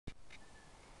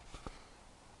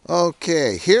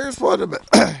Okay, here's one of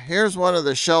here's one of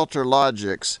the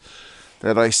Shelterlogics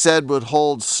that I said would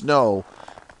hold snow,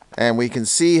 and we can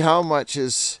see how much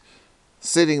is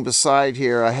sitting beside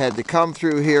here. I had to come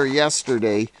through here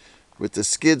yesterday with the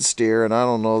skid steer, and I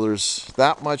don't know, there's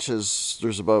that much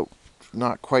there's about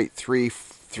not quite three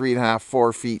and a half,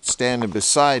 4 feet standing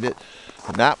beside it,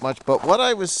 and that much. But what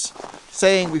I was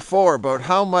saying before about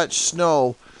how much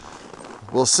snow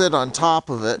will sit on top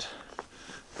of it.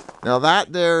 Now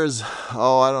that there's,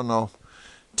 I don't know,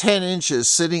 10 inches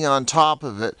sitting on top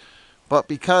of it, but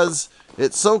because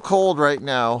it's so cold right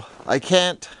now, I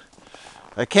can't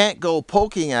go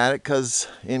poking at it, because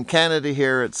in Canada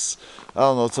here it's, I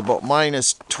don't know, it's about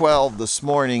minus 12 this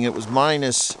morning. It was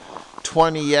minus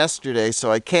 20 yesterday,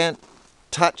 so I can't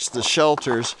touch the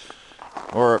shelters,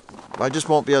 or I just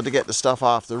won't be able to get the stuff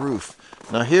off the roof.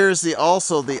 Now here's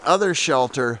also the other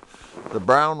shelter, the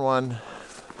brown one,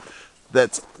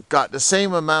 that's got the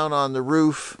same amount on the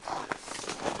roof,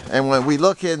 and when we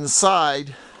look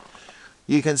inside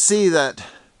you can see that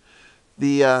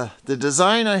the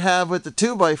design I have with the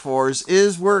 2x4s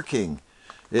is working.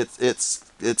 It's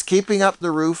keeping up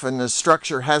the roof, and the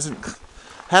structure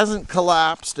hasn't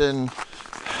collapsed, and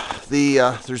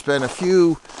there's been a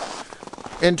few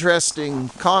interesting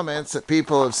comments that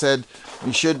people have said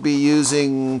you should be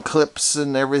using clips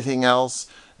and everything else.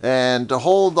 And to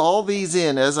hold all these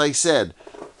in, as I said,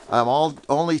 I'm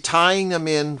only tying them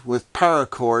in with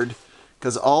paracord,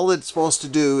 because all it's supposed to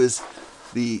do is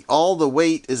all the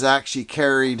weight is actually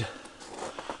carried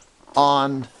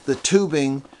on the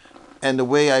tubing and the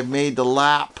way I've made the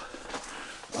lap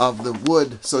of the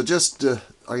wood. So I'm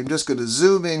just going to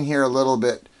zoom in here a little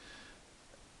bit,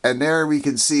 and there we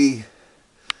can see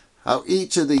how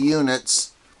each of the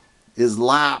units is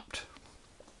lapped,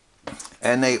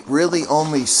 and they really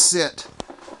only sit.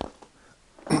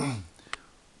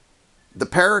 The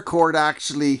paracord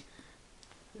actually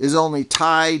is only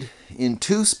tied in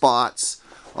 2 spots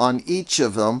on each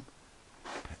of them,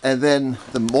 and then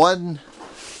the one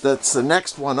that's the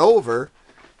next one over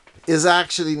is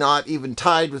actually not even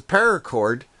tied with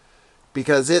paracord,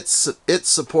 because it's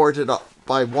supported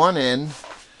by one end,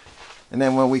 and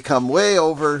then when we come way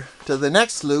over to the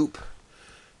next loop,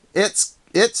 it's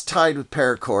tied with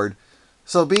paracord.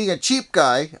 So being a cheap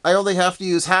guy, I only have to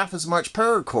use half as much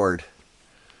paracord.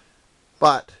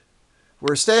 But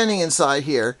we're standing inside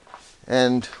here,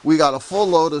 and we got a full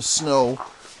load of snow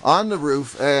on the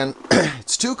roof, and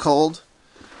it's too cold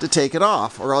to take it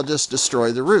off, or I'll just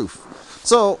destroy the roof.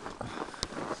 So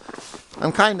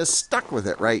I'm kind of stuck with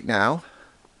it right now,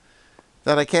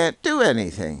 that I can't do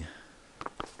anything.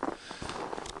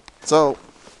 So,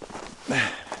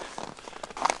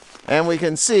 and we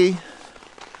can see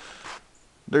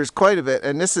there's quite a bit,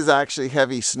 and this is actually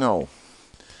heavy snow,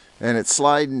 and it's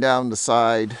sliding down the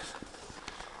side,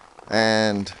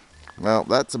 and well,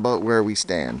 that's about where we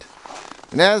stand.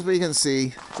 And as we can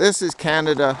see, this is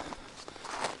Canada,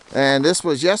 and this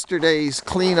was yesterday's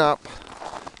cleanup,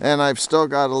 and I've still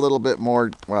got a little bit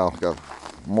more, well, got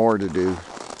more to do.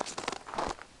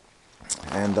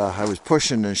 And I was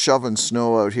pushing and shoving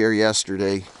snow out here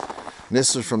yesterday, and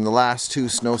this was from the last 2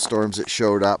 snowstorms that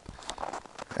showed up,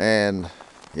 and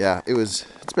yeah, it's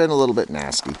been a little bit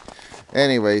nasty.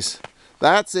 Anyways,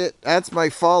 that's it. That's my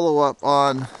follow-up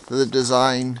on the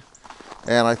design,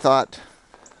 and I thought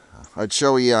I'd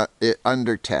show you it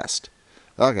under test.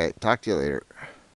 Okay, talk to you later.